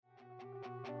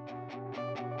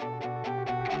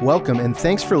Welcome and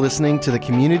thanks for listening to the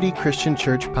Community Christian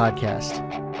Church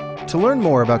podcast. To learn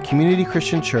more about Community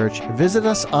Christian Church, visit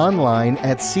us online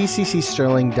at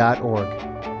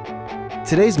cccsterling.org.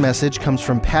 Today's message comes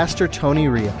from Pastor Tony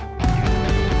Rio.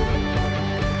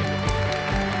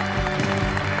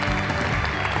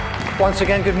 Once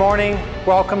again, good morning.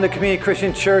 Welcome to Community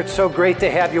Christian Church. So great to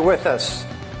have you with us.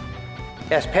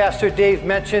 As Pastor Dave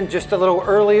mentioned just a little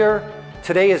earlier,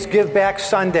 today is Give Back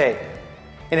Sunday.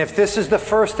 And if this is the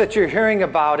first that you're hearing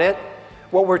about it,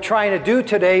 what we're trying to do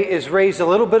today is raise a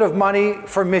little bit of money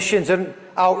for missions and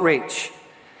outreach.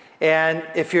 And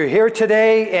if you're here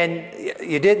today and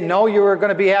you didn't know you were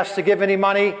going to be asked to give any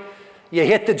money, you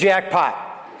hit the jackpot.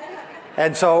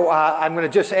 And so I'm going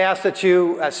to just ask that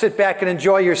you sit back and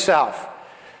enjoy yourself,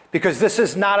 because this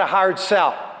is not a hard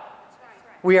sell.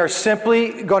 We are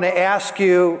simply going to ask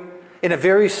you in a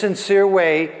very sincere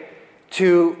way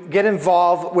to get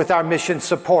involved with our mission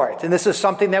support. And this is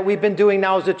something that we've been doing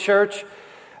now as a church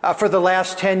for the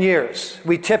last 10 years.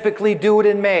 We typically do it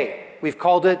in May. We've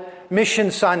called it Mission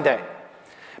Sunday.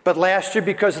 But last year,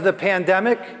 because of the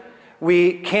pandemic,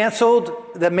 we canceled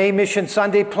the May Mission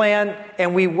Sunday plan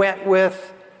and we went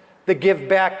with the Give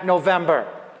Back November.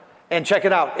 And check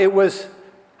it out, it was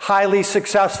highly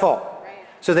successful.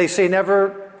 So they say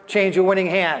never change a winning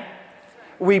hand.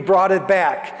 We brought it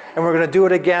back, and we're going to do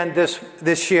it again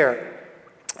this year.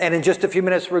 And in just a few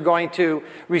minutes, we're going to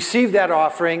receive that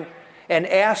offering and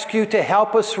ask you to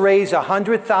help us raise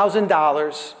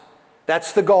 $100,000.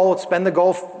 That's the goal. It's been the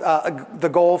goal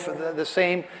for the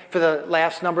same for the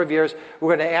last number of years.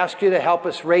 We're going to ask you to help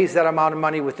us raise that amount of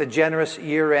money with a generous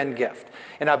year-end gift.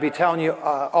 And I'll be telling you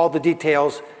all the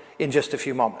details in just a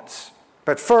few moments.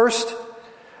 But first,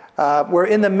 we're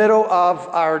in the middle of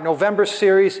our November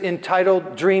series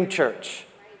entitled Dream Church.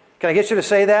 Can I get you to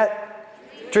say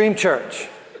that? Dream Church.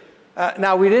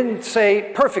 Now, we didn't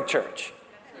say perfect church,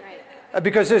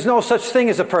 because there's no such thing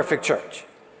as a perfect church.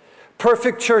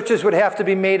 Perfect churches would have to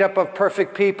be made up of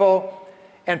perfect people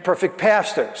and perfect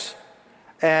pastors,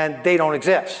 and they don't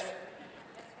exist.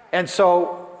 And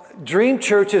so Dream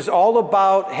Church is all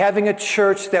about having a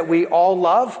church that we all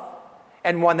love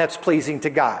and one that's pleasing to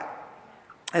God.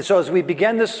 And so as we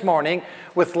begin this morning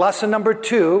with lesson number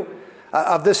 2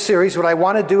 of this series, what I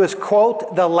want to do is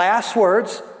quote the last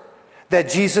words that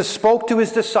Jesus spoke to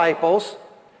his disciples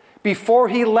before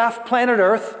he left planet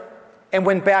Earth and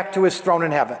went back to his throne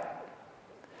in heaven.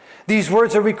 These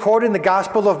words are recorded in the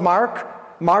Gospel of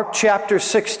Mark chapter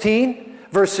 16,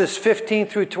 verses 15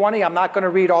 through 20. I'm not going to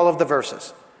read all of the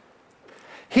verses.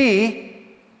 He,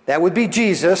 that would be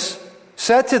Jesus,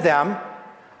 said to them,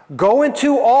 "Go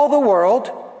into all the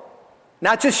world,"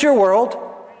 not just your world,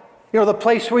 the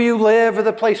place where you live or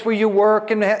the place where you work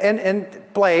and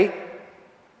play,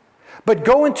 but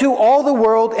go into all the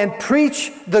world and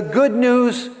preach the good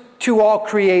news to all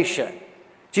creation.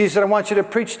 Jesus said, I want you to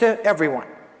preach to everyone.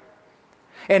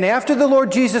 And after the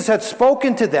Lord Jesus had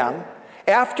spoken to them,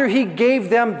 after he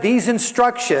gave them these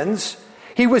instructions,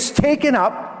 he was taken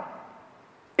up,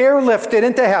 airlifted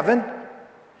into heaven,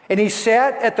 and he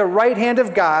sat at the right hand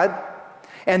of God.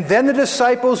 And then the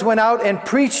disciples went out and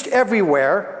preached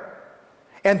everywhere.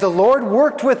 And the Lord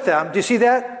worked with them. Do you see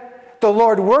that? The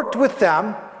Lord worked with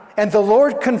them. And the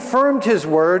Lord confirmed his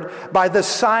word by the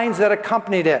signs that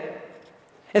accompanied it.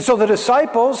 And so the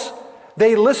disciples,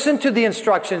 they listened to the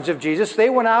instructions of Jesus. They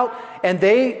went out and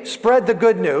they spread the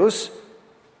good news.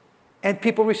 And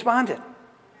people responded.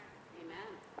 Amen.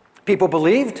 People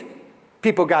believed.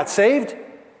 People got saved.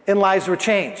 And lives were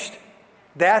changed.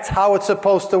 That's how it's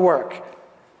supposed to work.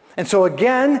 And so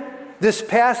again, this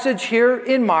passage here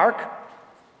in Mark,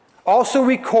 also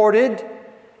recorded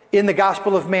in the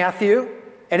Gospel of Matthew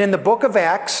and in the book of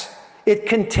Acts, it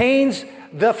contains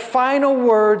the final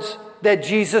words that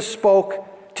Jesus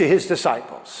spoke to his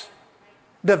disciples.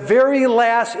 The very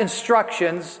last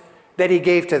instructions that he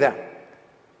gave to them.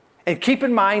 And keep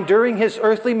in mind, during his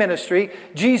earthly ministry,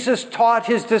 Jesus taught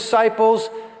his disciples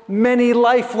many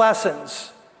life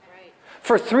lessons.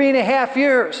 For 3.5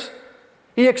 years,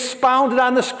 he expounded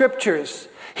on the scriptures.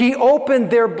 He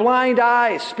opened their blind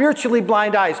eyes, spiritually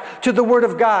blind eyes, to the word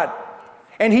of God.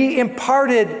 And he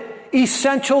imparted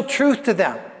essential truth to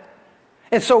them.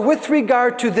 And so with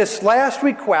regard to this last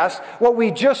request, what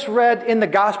we just read in the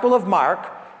Gospel of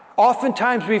Mark,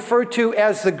 oftentimes referred to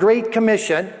as the Great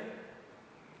Commission,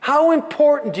 how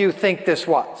important do you think this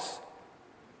was?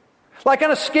 Like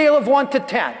on a scale of 1 to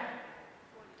 10,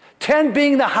 10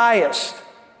 being the highest,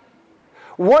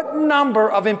 what number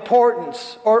of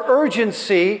importance or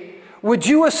urgency would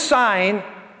you assign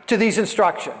to these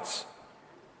instructions?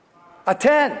 A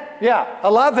 10, yeah,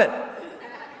 11.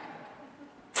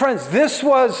 Friends, this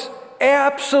was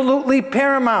absolutely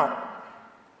paramount.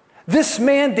 This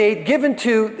mandate given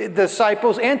to the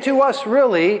disciples and to us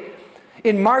really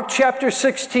in Mark chapter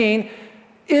 16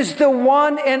 is the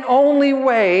one and only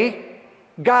way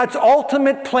God's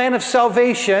ultimate plan of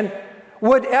salvation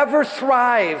would ever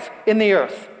thrive in the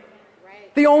earth.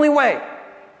 Right. The only way.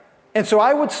 And so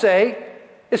I would say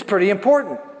it's pretty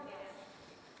important.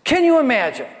 Can you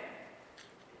imagine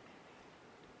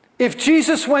if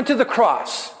Jesus went to the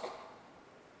cross,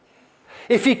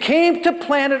 if he came to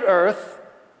planet Earth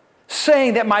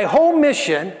saying that my whole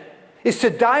mission is to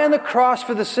die on the cross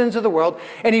for the sins of the world,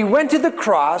 and he went to the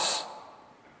cross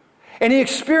and he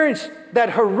experienced that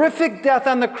horrific death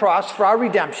on the cross for our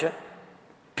redemption,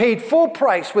 paid full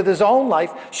price with his own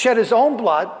life, shed his own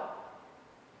blood,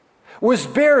 was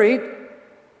buried,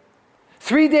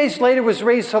 3 days later was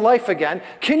raised to life again.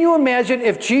 Can you imagine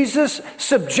if Jesus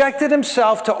subjected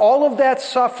himself to all of that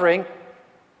suffering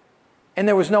and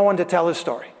there was no one to tell his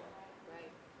story?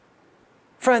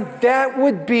 Friend, that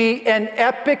would be an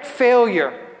epic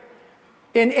failure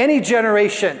in any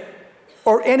generation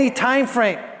or any time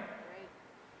frame.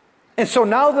 And so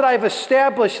now that I've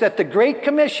established that the Great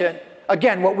Commission,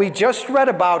 again, what we just read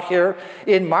about here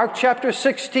in Mark chapter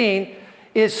 16,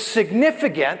 is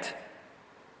significant,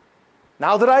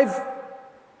 now that I've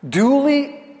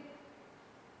duly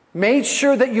made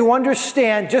sure that you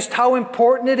understand just how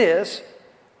important it is,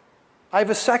 I have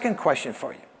a second question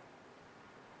for you.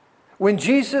 When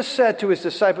Jesus said to his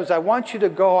disciples, I want you to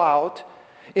go out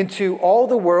into all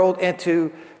the world and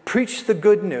to preach the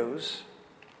good news,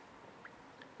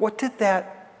 what did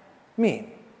that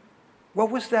mean? What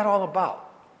was that all about?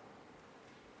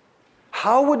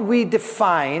 How would we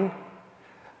define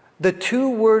the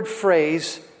two-word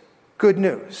phrase, good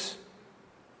news?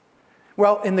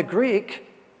 Well, in the Greek,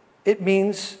 it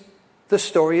means the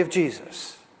story of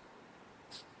Jesus.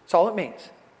 That's all it means.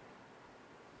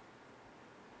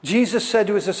 Jesus said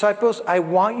to his disciples, I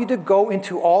want you to go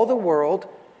into all the world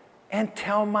and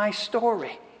tell my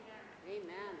story. Amen.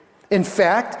 In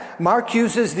fact, Mark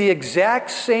uses the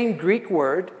exact same Greek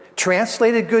word,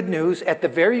 translated good news, at the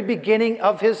very beginning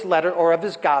of his letter or of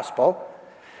his gospel.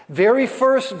 Very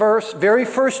first verse, very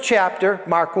first chapter,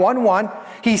 Mark 1:1,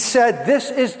 he said,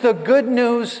 this is the good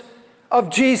news of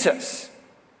Jesus.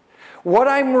 What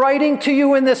I'm writing to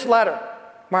you in this letter,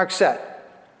 Mark said,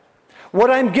 what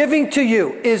I'm giving to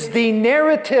you is the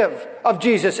narrative of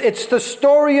Jesus. It's the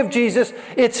story of Jesus.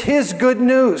 It's his good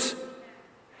news.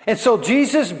 And so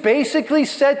Jesus basically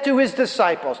said to his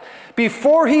disciples,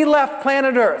 before he left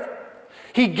planet Earth,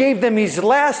 he gave them these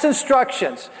last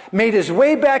instructions, made his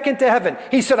way back into heaven.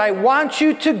 He said, I want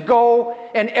you to go,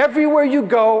 and everywhere you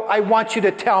go, I want you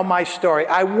to tell my story.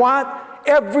 I want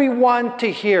everyone to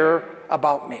hear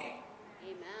about me.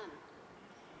 Amen.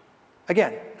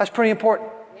 Again, that's pretty important.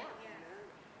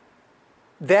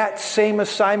 That same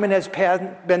assignment has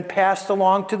been passed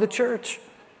along to the church.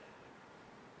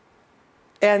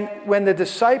 And when the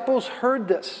disciples heard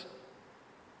this,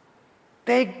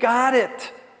 they got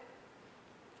it.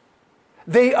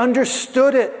 They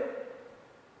understood it.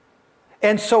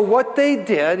 And so what they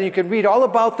did, and you can read all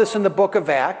about this in the book of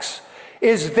Acts,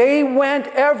 is they went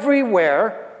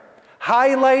everywhere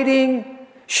highlighting,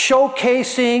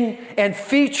 showcasing, and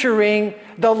featuring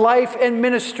the life and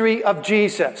ministry of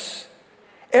Jesus.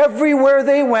 Everywhere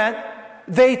they went,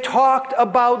 they talked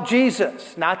about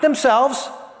Jesus, not themselves.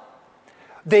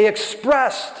 They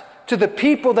expressed to the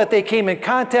people that they came in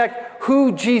contact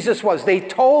who Jesus was. They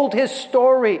told his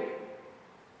story.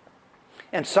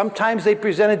 And sometimes they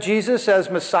presented Jesus as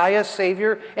Messiah,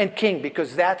 Savior, and King,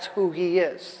 because that's who he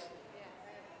is.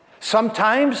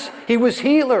 Sometimes he was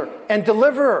healer and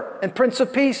deliverer and Prince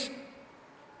of Peace.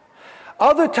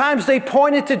 Other times they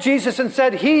pointed to Jesus and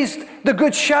said, he's the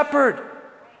Good Shepherd.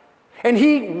 And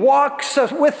he walks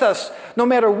with us no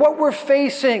matter what we're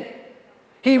facing.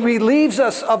 He relieves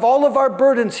us of all of our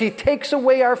burdens. He takes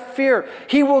away our fear.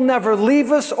 He will never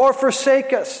leave us or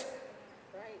forsake us.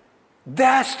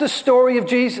 That's the story of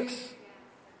Jesus.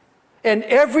 And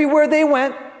everywhere they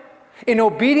went, in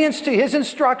obedience to his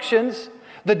instructions,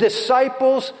 the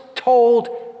disciples told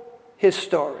his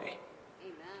story.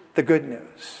 Amen. The good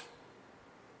news.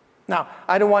 Now,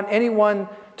 I don't want anyone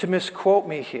to misquote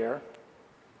me here.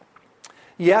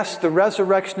 Yes, the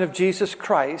resurrection of Jesus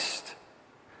Christ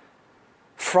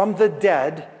from the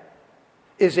dead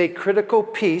is a critical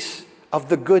piece of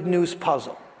the good news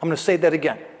puzzle. I'm going to say that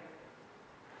again.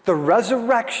 The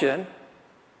resurrection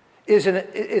is an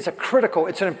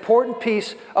important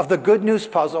piece of the good news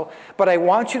puzzle, but I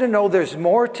want you to know there's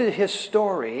more to his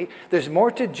story, there's more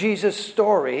to Jesus'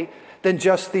 story than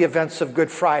just the events of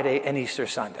Good Friday and Easter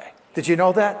Sunday. Did you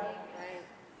know that? Right.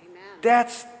 Amen.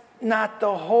 That's not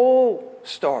the whole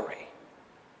story.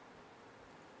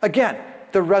 Again,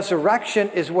 the resurrection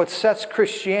is what sets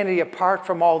Christianity apart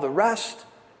from all the rest.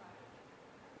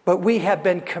 But we have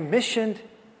been commissioned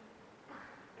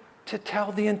to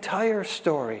tell the entire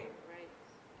story, Right.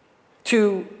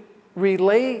 to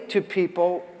relay to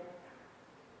people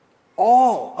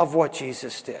all of what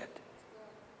Jesus did,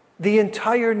 the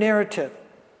entire narrative.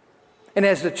 And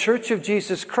as the Church of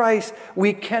Jesus Christ,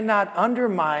 we cannot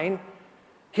undermine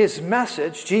his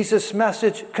message, Jesus'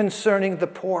 message concerning the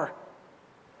poor,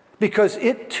 because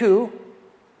it too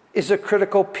is a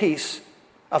critical piece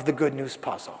of the good news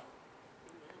puzzle.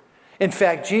 In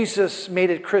fact, Jesus made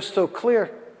it crystal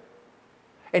clear,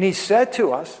 and he said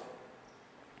to us,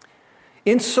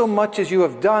 "Insomuch as you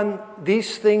have done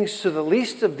these things to the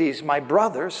least of these, my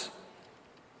brothers,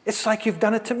 it's like you've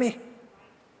done it to me."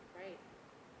 Right.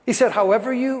 He said,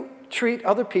 however you treat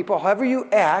other people, however you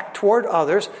act toward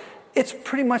others, it's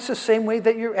pretty much the same way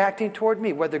that you're acting toward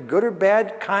me, whether good or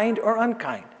bad, kind or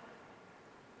unkind.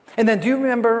 And then do you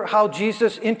remember how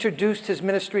Jesus introduced his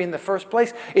ministry in the first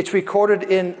place? It's recorded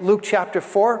in Luke chapter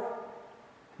 4.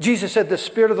 Jesus said, "The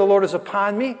Spirit of the Lord is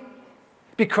upon me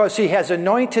because he has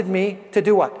anointed me to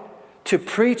do what? To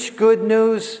preach good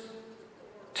news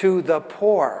to the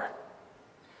poor."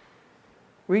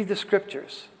 Read the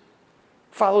scriptures.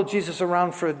 Follow Jesus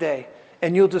around for a day,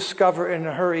 and you'll discover in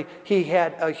a hurry he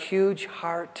had a huge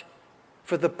heart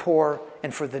for the poor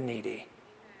and for the needy.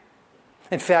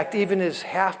 In fact, even his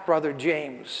half-brother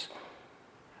James,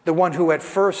 the one who had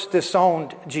first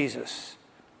disowned Jesus,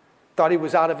 thought he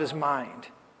was out of his mind.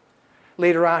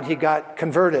 Later on, he got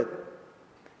converted,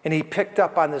 and he picked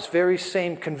up on this very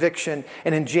same conviction.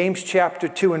 And in James chapter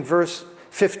 2 and verse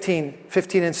 15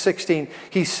 and 16,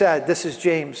 he said, this is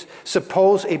James,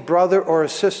 "Suppose a brother or a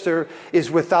sister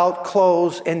is without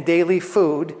clothes and daily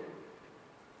food.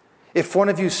 If one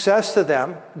of you says to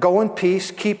them, 'Go in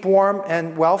peace, keep warm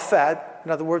and well fed,'"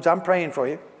 in other words, I'm praying for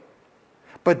you,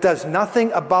 "but does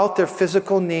nothing about their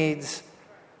physical needs,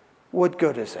 what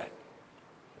good is it?"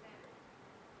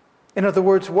 In other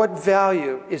words, what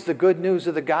value is the good news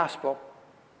of the gospel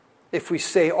if we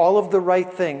say all of the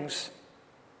right things,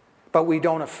 but we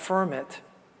don't affirm it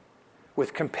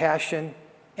with compassion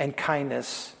and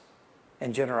kindness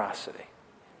and generosity?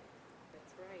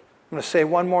 That's right. I'm going to say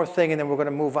one more thing and then we're going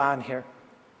to move on here.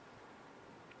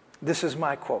 This is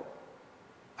my quote.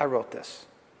 I wrote this.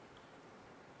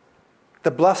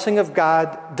 "The blessing of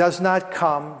God does not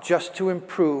come just to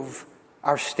improve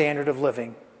our standard of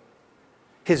living.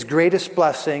 His greatest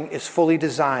blessing is fully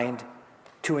designed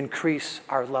to increase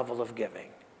our level of giving."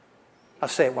 I'll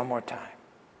say it one more time,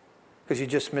 because you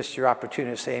just missed your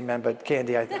opportunity to say amen, but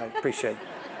Candy, I appreciate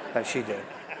that she did.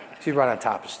 She's right on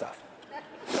top of stuff.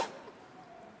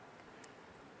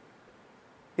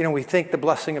 You know, we think the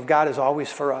blessing of God is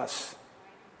always for us,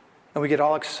 and we get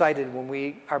all excited when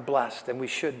we are blessed, and we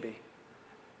should be.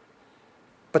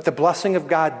 But the blessing of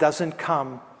God doesn't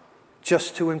come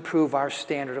just to improve our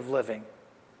standard of living.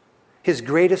 His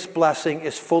greatest blessing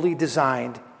is fully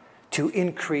designed to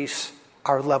increase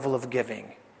our level of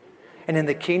giving. And in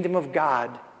the kingdom of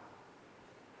God,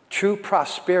 true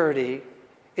prosperity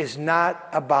is not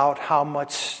about how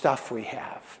much stuff we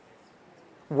have,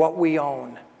 what we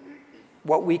own,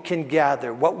 what we can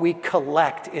gather, what we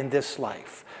collect in this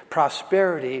life.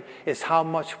 Prosperity is how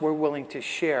much we're willing to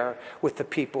share with the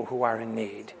people who are in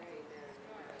need.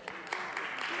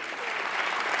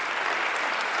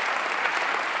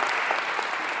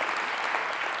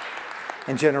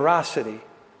 And generosity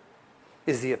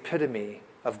is the epitome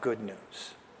of good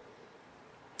news.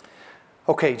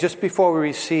 Okay, just before we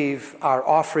receive our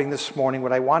offering this morning,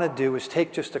 what I want to do is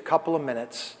take just a couple of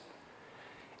minutes,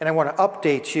 and I want to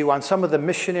update you on some of the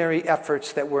missionary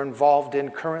efforts that we're involved in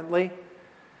currently.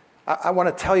 I want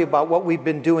to tell you about what we've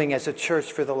been doing as a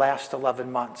church for the last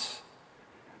 11 months.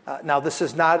 Now, this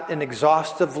is not an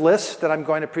exhaustive list that I'm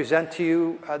going to present to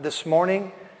you this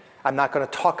morning. I'm not going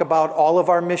to talk about all of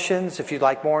our missions. If you'd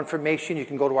like more information, you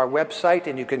can go to our website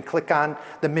and you can click on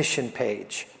the mission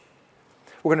page.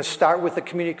 We're going to start with the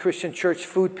Community Christian Church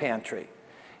Food Pantry,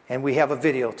 and we have a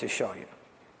video to show you.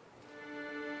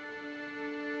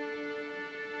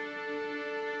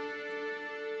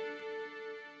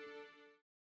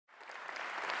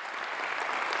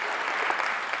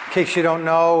 In case you don't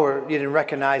know or you didn't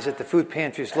recognize it, the food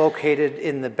pantry is located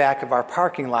in the back of our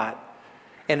parking lot,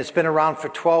 and it's been around for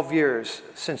 12 years,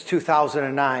 since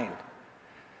 2009.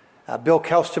 Bill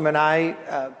Kelstrom and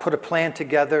I put a plan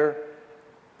together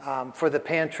for the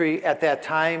pantry at that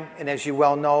time, and as you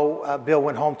well know, Bill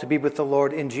went home to be with the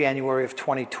Lord in January of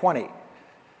 2020.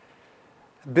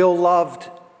 Bill loved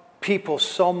people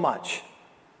so much.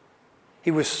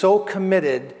 He was so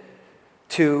committed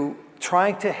to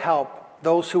trying to help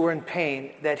those who were in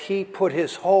pain that he put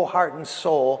his whole heart and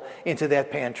soul into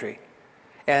that pantry.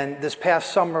 And this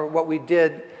past summer, what we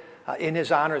did in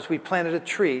his honor is we planted a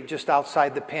tree just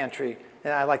outside the pantry,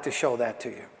 and I'd like to show that to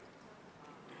you.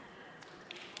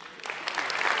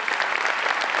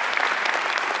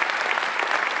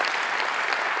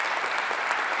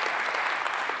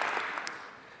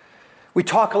 We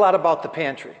talk a lot about the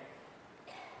pantry.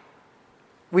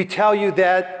 We tell you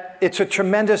that it's a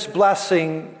tremendous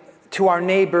blessing to our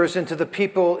neighbors and to the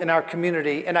people in our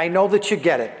community, and I know that you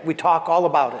get it. We talk all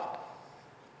about it.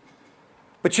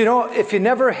 But you know, if you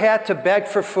never had to beg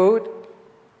for food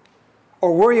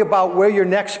or worry about where your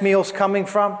next meal's coming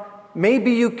from,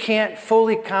 maybe you can't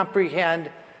fully comprehend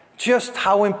just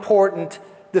how important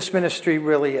this ministry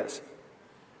really is.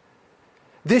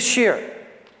 This year,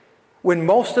 when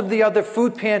most of the other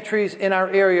food pantries in our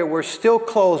area were still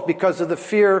closed because of the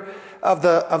fear of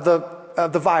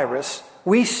the virus,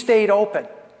 we stayed open,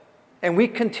 and we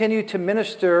continued to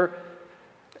minister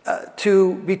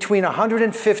to between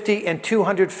 150 and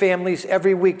 200 families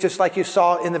every week, just like you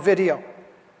saw in the video.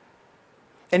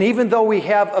 And even though we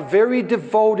have a very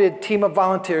devoted team of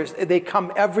volunteers, they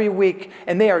come every week,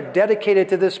 and they are dedicated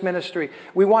to this ministry.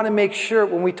 We want to make sure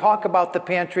when we talk about the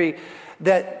pantry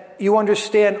that you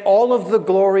understand all of the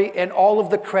glory and all of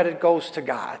the credit goes to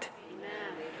God.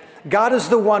 God is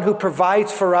the one who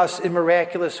provides for us in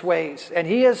miraculous ways. And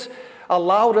He has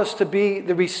allowed us to be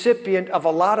the recipient of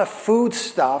a lot of food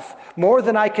stuff, more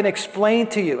than I can explain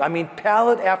to you. I mean,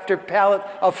 pallet after pallet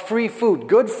of free food,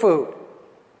 good food.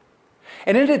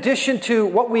 And in addition to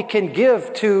what we can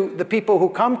give to the people who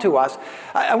come to us,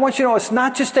 I want you to know it's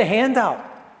not just a handout.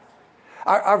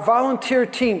 Our volunteer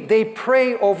team, they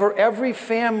pray over every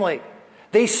family.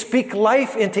 They speak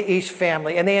life into each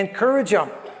family, and they encourage them.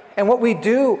 And what we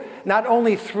do, not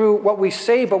only through what we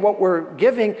say, but what we're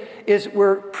giving, is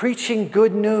we're preaching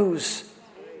good news.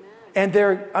 And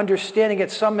they're understanding it.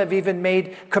 Some have even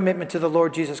made commitment to the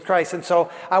Lord Jesus Christ. And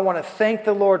so I want to thank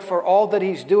the Lord for all that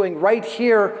He's doing right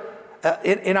here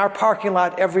in our parking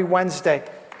lot every Wednesday.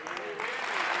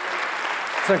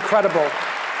 It's an incredible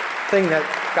thing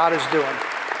that God is doing.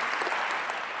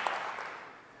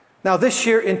 Now this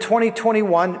year in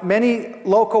 2021, many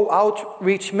local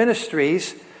outreach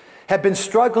ministries have been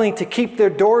struggling to keep their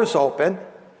doors open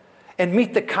and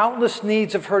meet the countless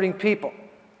needs of hurting people.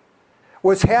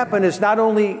 What's happened is not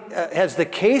only has the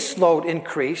caseload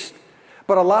increased,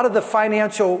 but a lot of the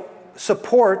financial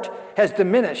support has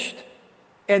diminished,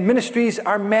 and ministries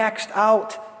are maxed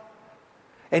out.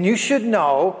 And you should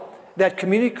know that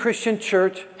Community Christian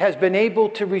Church has been able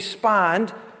to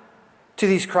respond to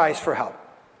these cries for help.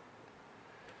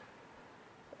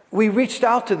 We reached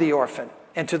out to the orphan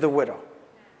and to the widow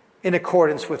in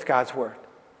accordance with God's word.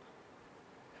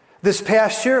 This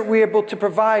past year, we were able to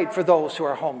provide for those who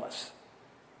are homeless.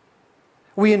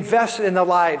 We invested in the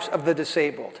lives of the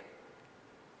disabled.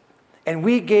 And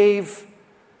we gave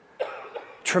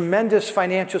tremendous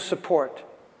financial support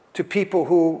to people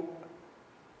who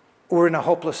were in a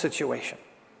hopeless situation.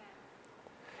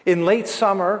 In late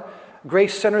summer,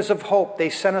 Grace Centers of Hope, they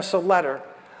sent us a letter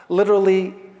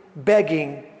literally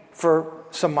begging for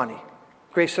some money.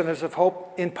 Grace Centers of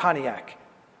Hope in Pontiac.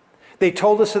 They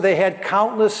told us that they had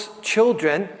countless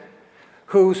children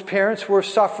whose parents were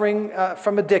suffering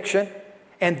from addiction,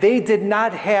 and they did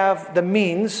not have the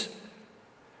means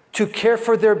to care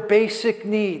for their basic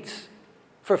needs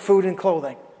for food and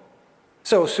clothing.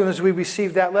 So as soon as we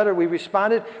received that letter, we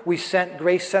responded. We sent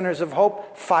Grace Centers of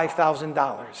Hope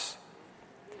 $5,000.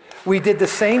 We did the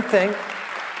same thing.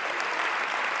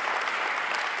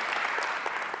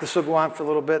 This will go on for a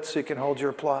little bit so you can hold your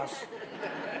applause.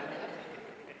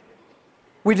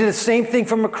 We did the same thing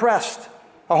for McCrest,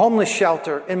 a homeless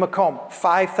shelter in Macomb,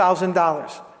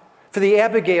 $5,000. For the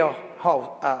Abigail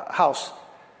House,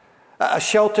 a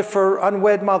shelter for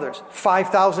unwed mothers,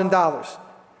 $5,000.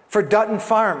 For Dutton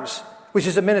Farms, which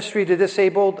is a ministry to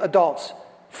disabled adults,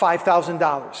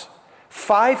 $5,000.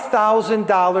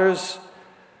 $5,000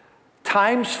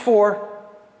 times 4,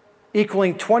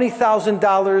 equaling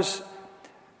 $20,000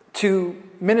 to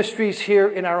ministries here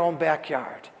in our own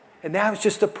backyard. And that was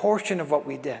just a portion of what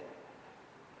we did.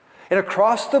 And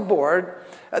across the board,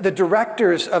 the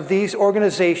directors of these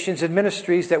organizations and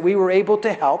ministries that we were able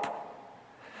to help,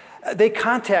 they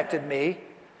contacted me.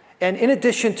 And in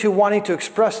addition to wanting to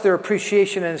express their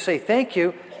appreciation and say thank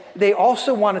you, they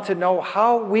also wanted to know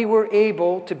how we were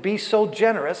able to be so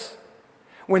generous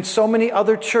when so many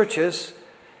other churches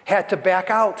had to back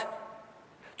out.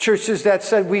 Churches that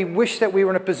said, we wish that we were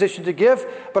in a position to give,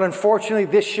 but unfortunately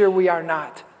this year we are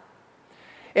not.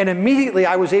 And immediately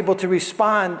I was able to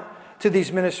respond to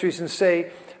these ministries and say,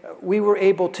 we were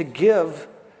able to give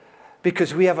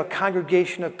because we have a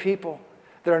congregation of people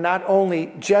that are not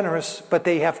only generous, but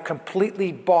they have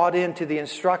completely bought into the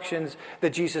instructions that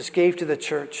Jesus gave to the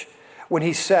church when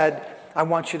he said, I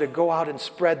want you to go out and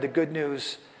spread the good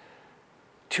news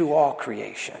to all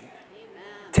creation,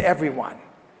 to everyone.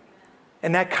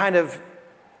 And that kind of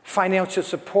financial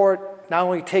support not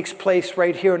only takes place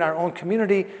right here in our own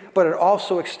community, but it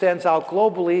also extends out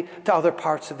globally to other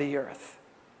parts of the earth.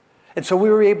 And so we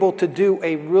were able to do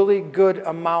a really good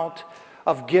amount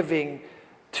of giving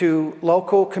to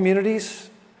local communities.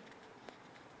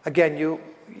 Again,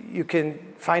 you can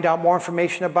find out more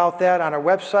information about that on our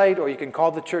website, or you can call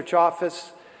the church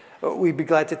office. We'd be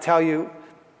glad to tell you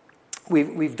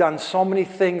we've done so many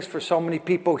things for so many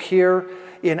people here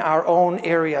in our own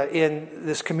area, in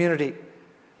this community.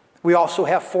 We also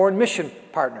have foreign mission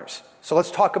partners. So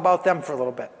let's talk about them for a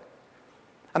little bit.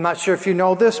 I'm not sure if you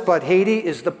know this, but Haiti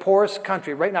is the poorest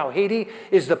country. Right now, Haiti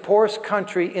is the poorest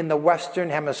country in the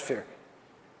Western Hemisphere.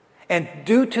 And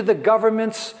due to the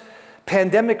government's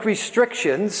pandemic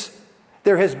restrictions,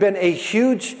 there has been a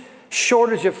huge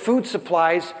shortage of food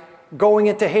supplies going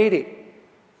into Haiti.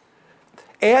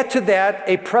 Add to that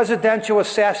a presidential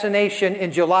assassination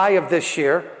in July of this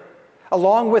year,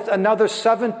 along with another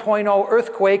 7.0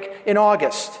 earthquake in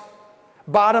August.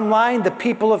 Bottom line, the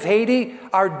people of Haiti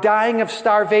are dying of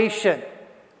starvation.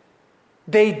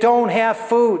 They don't have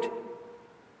food.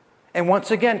 And once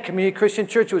again, Community Christian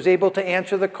Church was able to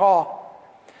answer the call.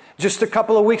 Just a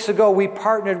couple of weeks ago, we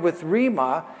partnered with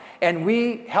REMA, and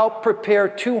we helped prepare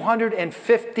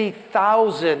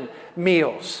 250,000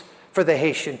 meals for the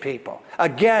Haitian people.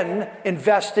 Again,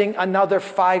 investing another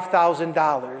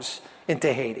 $5,000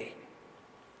 into Haiti.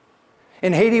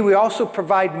 In Haiti, we also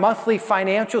provide monthly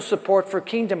financial support for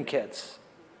Kingdom Kids.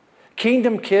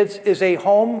 Kingdom Kids is a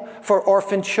home for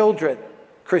orphan children.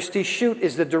 Christy Shute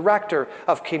is the director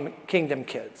of Kingdom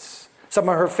Kids. Some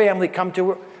of her family come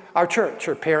to our church,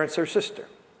 her parents, her sister.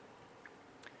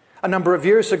 A number of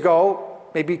years ago,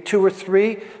 maybe 2 or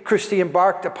 3, Christy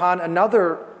embarked upon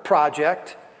another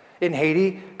project in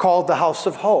Haiti called the House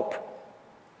of Hope.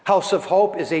 House of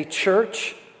Hope is a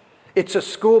church. It's a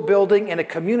school building and a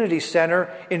community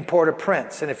center in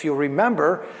Port-au-Prince. And if you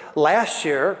remember, last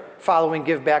year, following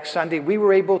Give Back Sunday, we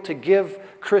were able to give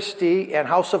Christy and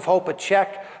House of Hope a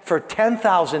check for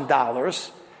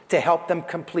 $10,000 to help them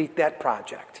complete that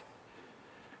project.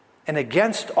 And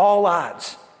against all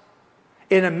odds,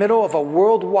 in the middle of a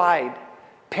worldwide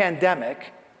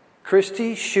pandemic,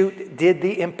 Christy Shute did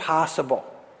the impossible.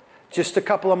 Just a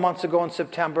couple of months ago in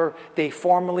September, they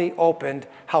formally opened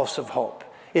House of Hope.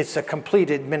 It's a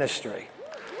completed ministry.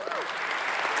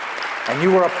 And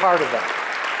you were a part of that.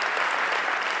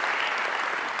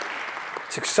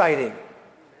 It's exciting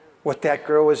what that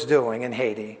girl is doing in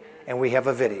Haiti, and we have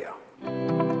a video.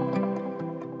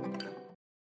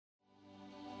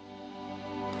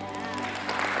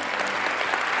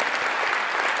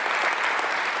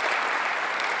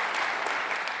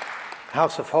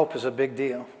 House of Hope is a big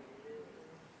deal.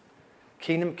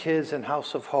 Kingdom Kids and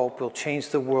House of Hope will change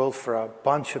the world for a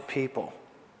bunch of people.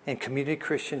 And Community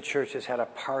Christian Church has had a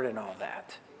part in all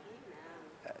that.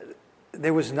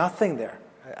 There was nothing there.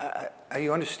 Are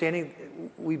you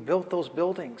understanding? We built those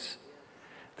buildings.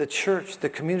 The church, the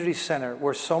community center,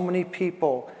 where so many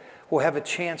people will have a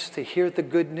chance to hear the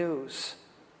good news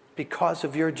because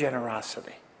of your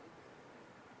generosity.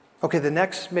 Okay, the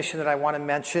next mission that I want to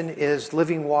mention is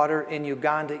Living Water in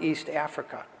Uganda, East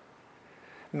Africa.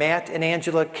 Matt and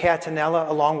Angela Catanella,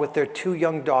 along with their 2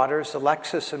 young daughters,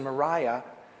 Alexis and Mariah,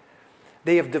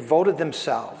 they have devoted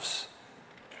themselves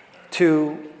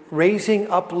to raising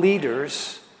up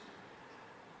leaders,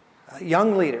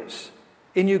 young leaders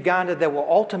in Uganda that will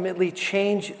ultimately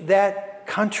change that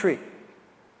country.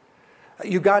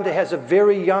 Uganda has a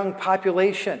very young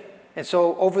population. And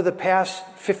so over the past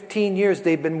 15 years,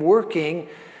 they've been working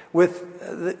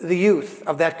with the youth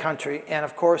of that country. And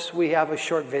of course, we have a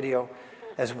short video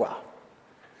as well.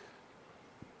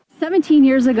 17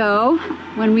 years ago,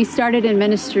 when we started in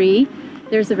ministry,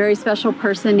 there's a very special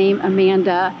person named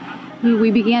Amanda who we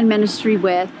began ministry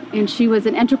with, and she was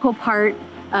an integral part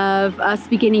of us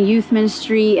beginning youth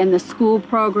ministry and the school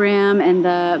program and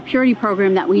the purity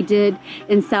program that we did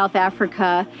in South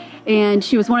Africa. And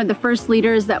she was one of the first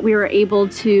leaders that we were able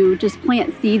to just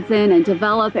plant seeds in and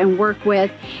develop and work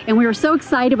with. And we were so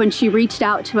excited when she reached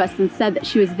out to us and said that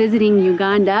she was visiting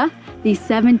Uganda these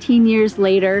 17 years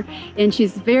later. And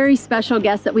she's a very special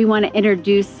guest that we want to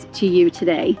introduce to you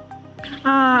today.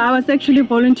 I was actually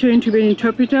volunteering to be an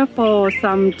interpreter for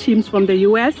some teams from the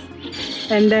U.S.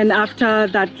 And then after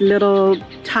that little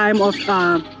time of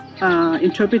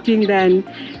interpreting, then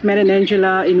Matt and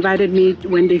Angela invited me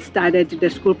when they started the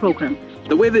school program.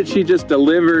 The way that she just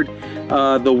delivered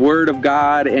the Word of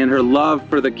God and her love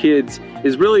for the kids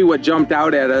is really what jumped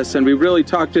out at us. And we really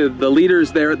talked to the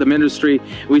leaders there at the ministry.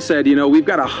 We said, you know, we've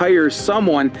got to hire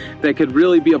someone that could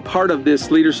really be a part of this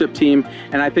leadership team.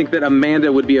 And I think that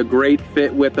Amanda would be a great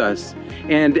fit with us.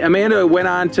 And Amanda went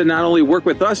on to not only work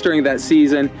with us during that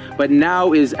season, but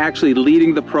now is actually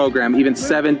leading the program even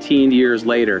 17 years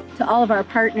later. To all of our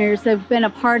partners that have been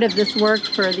a part of this work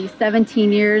for these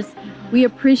 17 years, we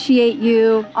appreciate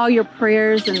you, all your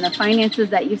prayers and the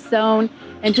finances that you've sown,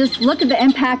 and just look at the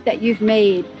impact that you've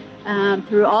made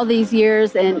through all these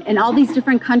years and all these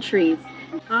different countries.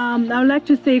 I would like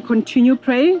to say continue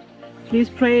praying. Please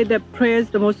pray. The prayer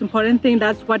is the most important thing.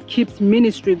 That's what keeps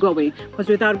ministry going. Because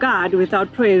without God,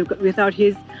 without prayer, without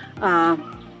His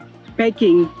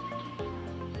backing,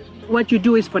 what you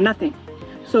do is for nothing.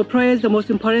 So prayer is the most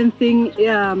important thing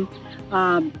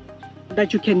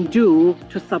that you can do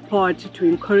to support, to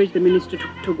encourage the ministry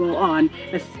to go on,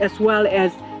 as well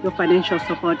as your financial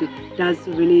support. It does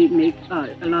really make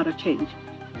a lot of change.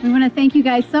 We want to thank you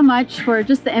guys so much for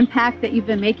just the impact that you've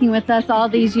been making with us all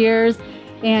these years.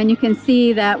 And you can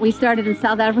see that we started in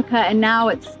South Africa and now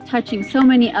it's touching so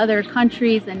many other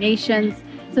countries and nations.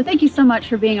 So thank you so much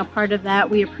for being a part of that.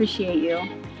 We appreciate you.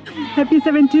 Happy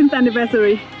 17th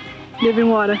anniversary, Living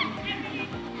Water.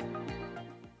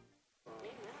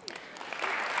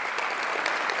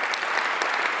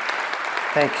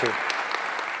 Thank you.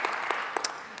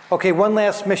 Okay, one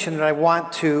last mission that I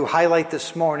want to highlight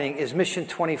this morning is Mission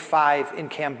 25 in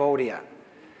Cambodia.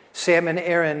 Sam and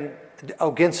Aaron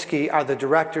Oginski are the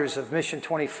directors of Mission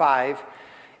 25,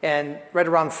 and right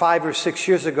around 5 or 6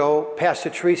 years ago, Pastor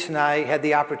Teresa and I had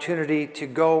the opportunity to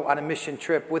go on a mission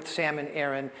trip with Sam and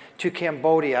Aaron to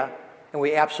Cambodia, and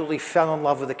we absolutely fell in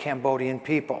love with the Cambodian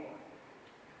people.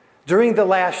 During the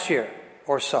last year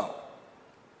or so,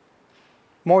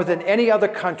 more than any other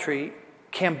country,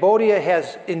 Cambodia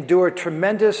has endured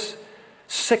tremendous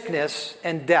sickness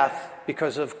and death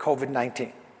because of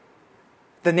COVID-19.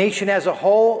 The nation as a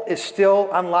whole is still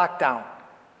on lockdown,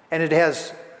 and it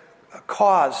has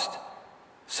caused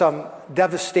some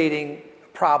devastating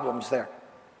problems there,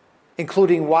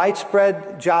 including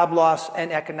widespread job loss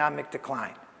and economic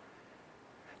decline.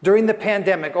 During the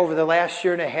pandemic, over the last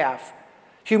year and a half,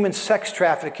 human sex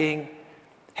trafficking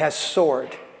has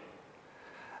soared.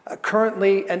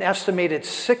 Currently, an estimated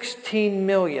 16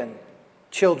 million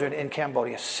children in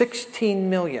Cambodia, 16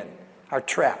 million, are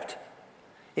trapped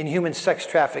in human sex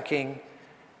trafficking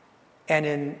and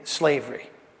in slavery.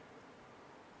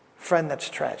 Friend, that's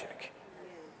tragic.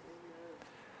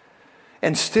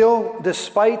 And still,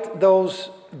 despite those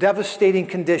devastating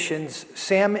conditions,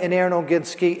 Sam and Aaron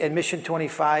Oginski and Mission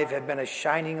 25 have been a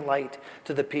shining light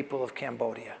to the people of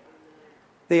Cambodia.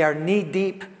 They are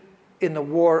knee-deep in the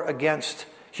war against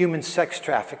human sex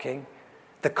trafficking,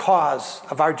 the cause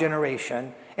of our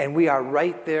generation, and we are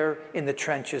right there in the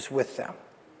trenches with them.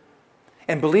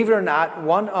 And believe it or not,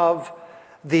 one of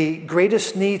the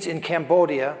greatest needs in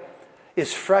Cambodia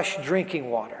is fresh drinking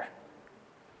water.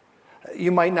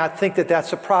 You might not think that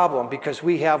that's a problem because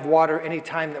we have water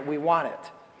anytime that we want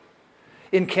it.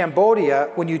 In Cambodia,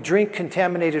 when you drink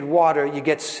contaminated water, you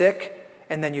get sick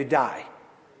and then you die.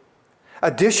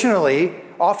 Additionally,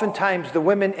 oftentimes the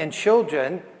women and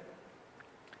children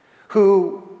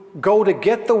who go to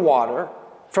get the water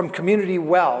from community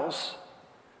wells,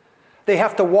 they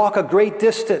have to walk a great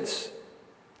distance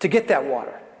to get that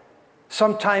water.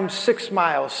 Sometimes 6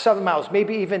 miles, 7 miles,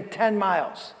 maybe even 10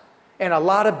 miles. And a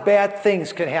lot of bad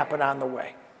things can happen on the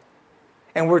way.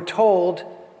 And we're told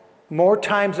more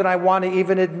times than I want to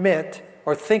even admit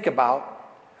or think about,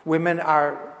 women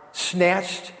are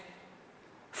snatched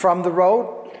from the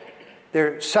road,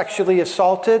 they're sexually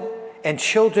assaulted, and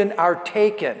children are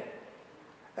taken.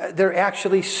 They're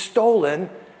actually stolen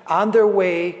on their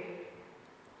way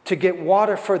to get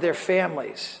water for their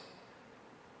families.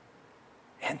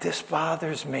 And this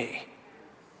bothers me.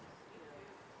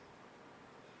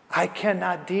 I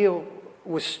cannot deal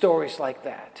with stories like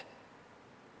that.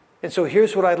 And so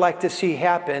here's what I'd like to see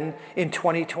happen in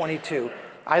 2022.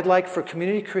 I'd like for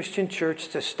Community Christian Church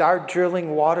to start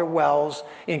drilling water wells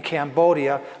in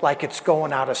Cambodia like it's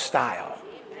going out of style.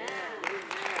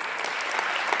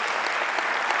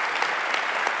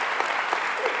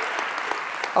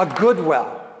 A good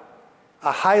well,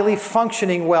 a highly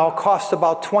functioning well, costs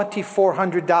about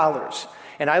 $2,400.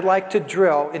 And I'd like to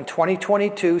drill in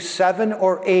 2022 7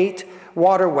 or 8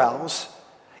 water wells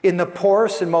in the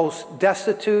poorest and most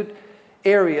destitute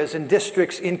areas and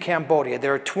districts in Cambodia.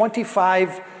 There are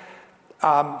 25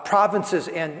 provinces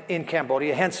in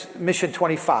Cambodia, hence Mission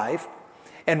 25.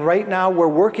 And right now we're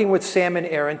working with Sam and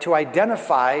Aaron to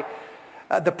identify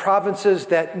the provinces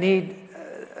that need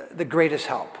the greatest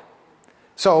help.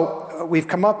 So we've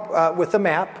come up with a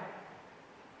map.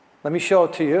 Let me show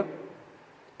it to you.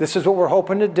 This is what we're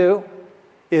hoping to do,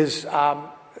 is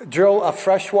drill a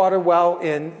freshwater well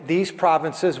in these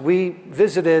provinces. We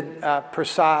visited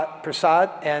Prasad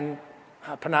and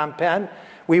Phnom Penh.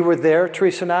 We were there,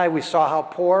 Teresa and I. We saw how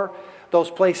poor those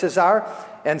places are.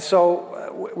 And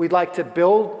so we'd like to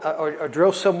build or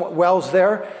drill some wells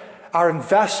there. Our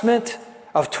investment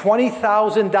of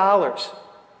 $20,000.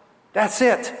 That's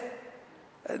it.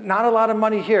 Not a lot of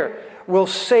money here. Will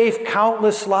save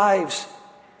countless lives.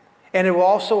 And it will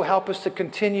also help us to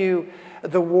continue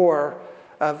the war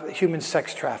of human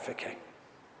sex trafficking.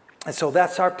 And so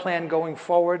that's our plan going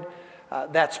forward.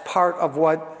 That's part of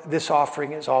what this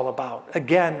offering is all about.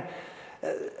 Again,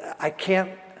 I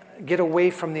can't get away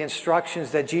from the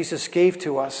instructions that Jesus gave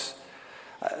to us.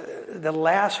 The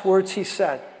last words he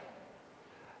said,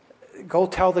 go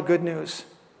tell the good news.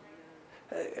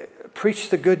 Preach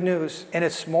the good news. And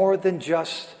it's more than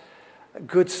just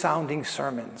good sounding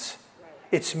sermons.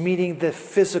 It's meeting the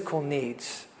physical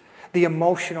needs, the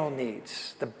emotional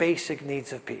needs, the basic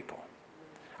needs of people.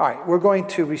 All right, we're going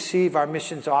to receive our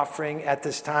missions offering at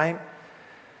this time.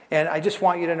 And I just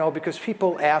want you to know, because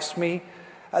people ask me,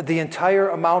 the entire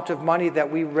amount of money that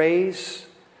we raise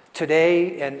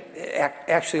today and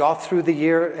actually all through the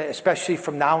year, especially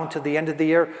from now until the end of the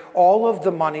year, all of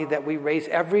the money that we raise,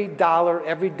 every dollar,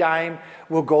 every dime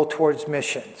will go towards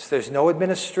missions. There's no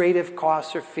administrative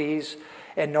costs or fees,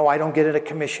 and no, I don't get a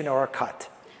commission or a cut.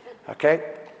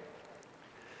 Okay?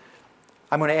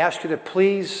 I'm going to ask you to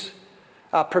please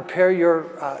prepare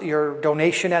your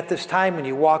donation at this time. When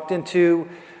you walked into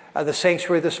the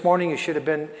sanctuary this morning, you should have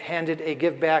been handed a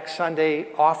Give Back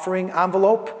Sunday offering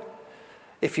envelope.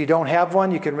 If you don't have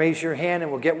one, you can raise your hand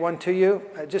and we'll get one to you.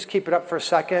 Just keep it up for a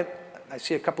second. I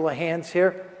see a couple of hands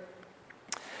here.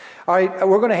 All right,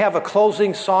 we're going to have a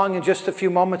closing song in just a few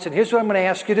moments. And here's what I'm going to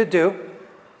ask you to do.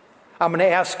 I'm going to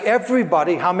ask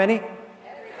everybody, how many?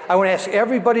 I want to ask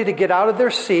everybody to get out of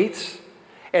their seats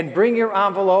and bring your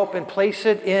envelope and place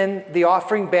it in the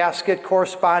offering basket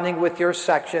corresponding with your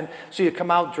section. So you come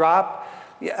out, drop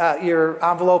your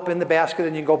envelope in the basket,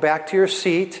 and you go back to your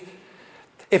seat.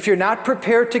 If you're not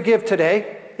prepared to give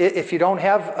today, if you don't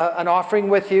have an offering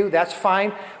with you, that's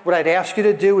fine. What I'd ask you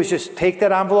to do is just take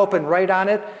that envelope and write on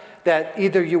it that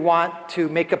either you want to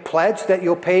make a pledge that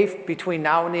you'll pay between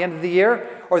now and the end of the year,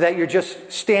 or that you're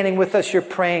just standing with us, you're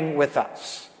praying with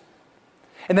us.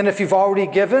 And then if you've already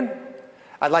given,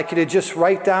 I'd like you to just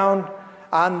write down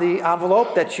on the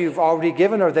envelope that you've already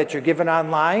given or that you're given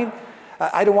online.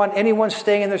 I don't want anyone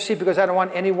staying in their seat because I don't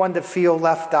want anyone to feel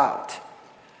left out.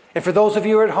 And for those of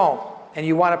you at home and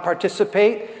you want to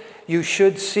participate, you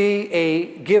should see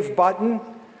a give button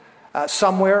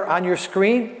somewhere on your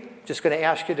screen. Just going to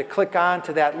ask you to click on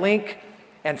to that link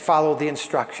and follow the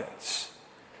instructions.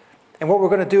 And what we're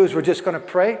going to do is we're just going to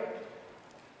pray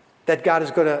that God is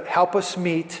going to help us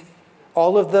meet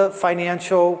all of the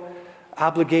financial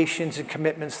obligations and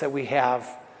commitments that we have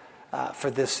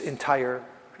for this entire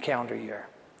calendar year.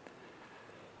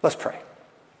 Let's pray.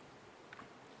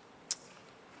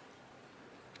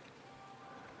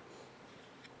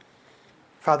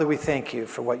 Father, we thank you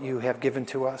for what you have given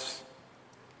to us.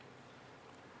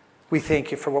 We thank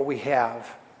you for what we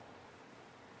have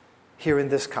here in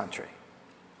this country.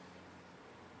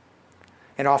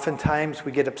 And oftentimes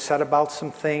we get upset about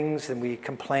some things and we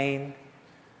complain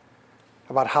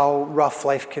about how rough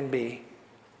life can be.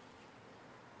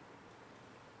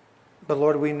 But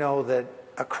Lord, we know that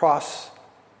across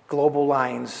global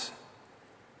lines,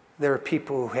 there are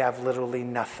people who have literally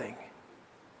nothing.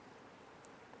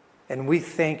 And we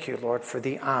thank you, Lord, for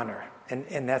the honor,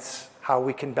 and that's how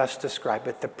we can best describe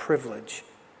it, the privilege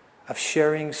of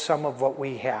sharing some of what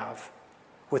we have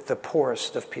with the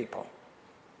poorest of people.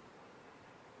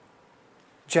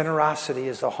 Generosity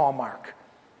is the hallmark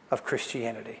of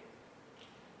Christianity.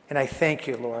 And I thank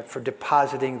you, Lord, for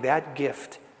depositing that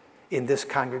gift in this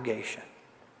congregation.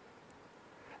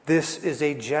 This is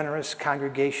a generous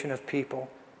congregation of people,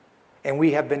 and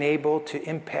we have been able to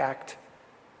impact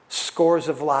scores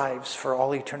of lives for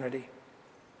all eternity.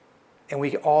 And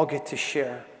we all get to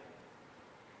share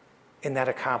in that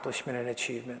accomplishment and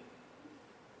achievement.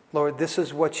 Lord, this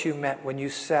is what you meant when you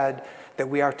said that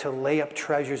we are to lay up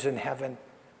treasures in heaven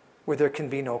where there can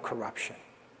be no corruption.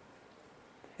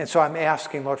 And so I'm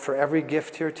asking, Lord, for every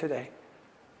gift here today,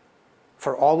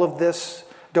 for all of this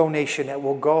donation that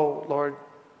will go, Lord,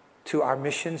 to our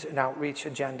missions and outreach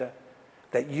agenda,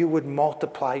 that you would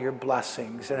multiply your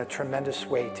blessings in a tremendous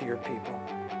way to your people.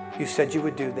 You said you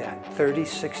would do that, 30,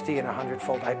 60, and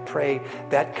 100-fold. I pray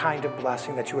that kind of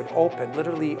blessing, that you would open,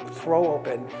 literally throw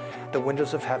open the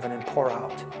windows of heaven and pour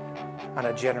out on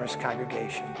a generous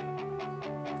congregation.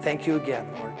 Thank you again,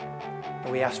 Lord.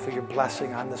 And we ask for your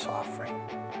blessing on this offering.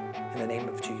 In the name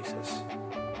of Jesus,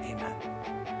 amen.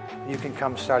 You can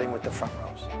come starting with the front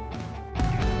rows.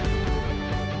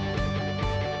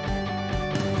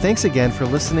 Thanks again for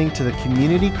listening to the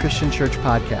Community Christian Church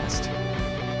podcast.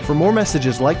 For more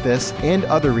messages like this and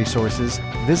other resources,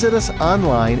 visit us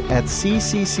online at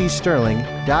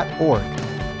cccsterling.org.